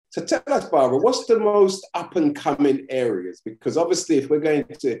So tell us, Barbara, what's the most up and coming areas? Because obviously,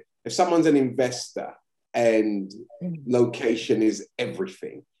 if someone's an investor and location is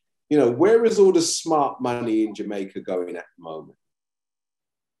everything, you know, where is all the smart money in Jamaica going at the moment?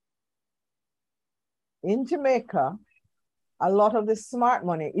 In Jamaica, a lot of the smart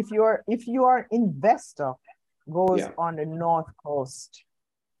money, if you are an investor, goes on the North Coast.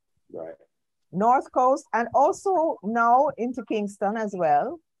 Right. North Coast, and also now into Kingston as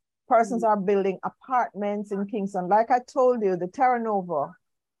well. Persons are building apartments in Kingston. Like I told you, the Terra Nova,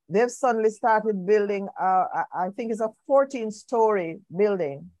 they've suddenly started building, I think it's a 14-story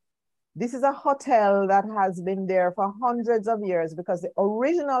building. This is a hotel that has been there for hundreds of years because the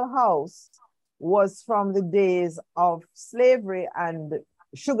original house was from the days of slavery and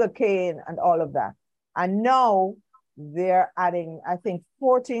sugarcane and all of that. And now they're adding, I think,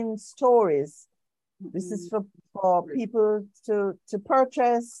 14 stories. This is for people to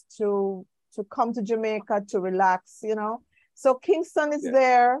purchase, to come to Jamaica, to relax, you know. So Kingston is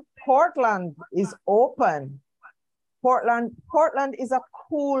there. Portland is open. Portland is a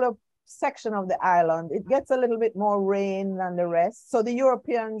cooler section of the island. It gets a little bit more rain than the rest. So the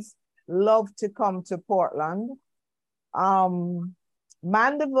Europeans love to come to Portland. Mandeville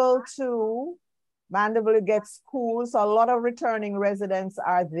too. Mandeville gets cool. So a lot of returning residents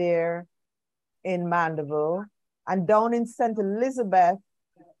are there in Mandeville. And down in St. Elizabeth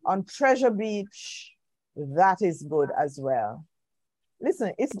on Treasure Beach, that is good as well.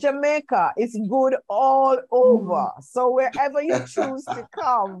 Listen, it's Jamaica. It's good all over. So wherever you choose to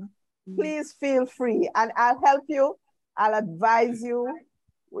come, please feel free. And I'll help you. I'll advise you.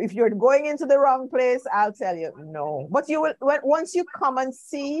 If you're going into the wrong place, I'll tell you no. But you will, once you come and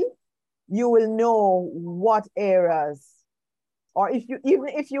see, you will know what areas, or even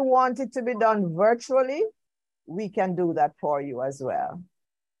if you want it to be done virtually, we can do that for you as well.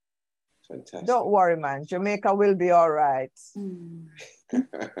 Fantastic. Don't worry, man. Jamaica will be all right.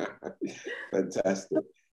 Fantastic.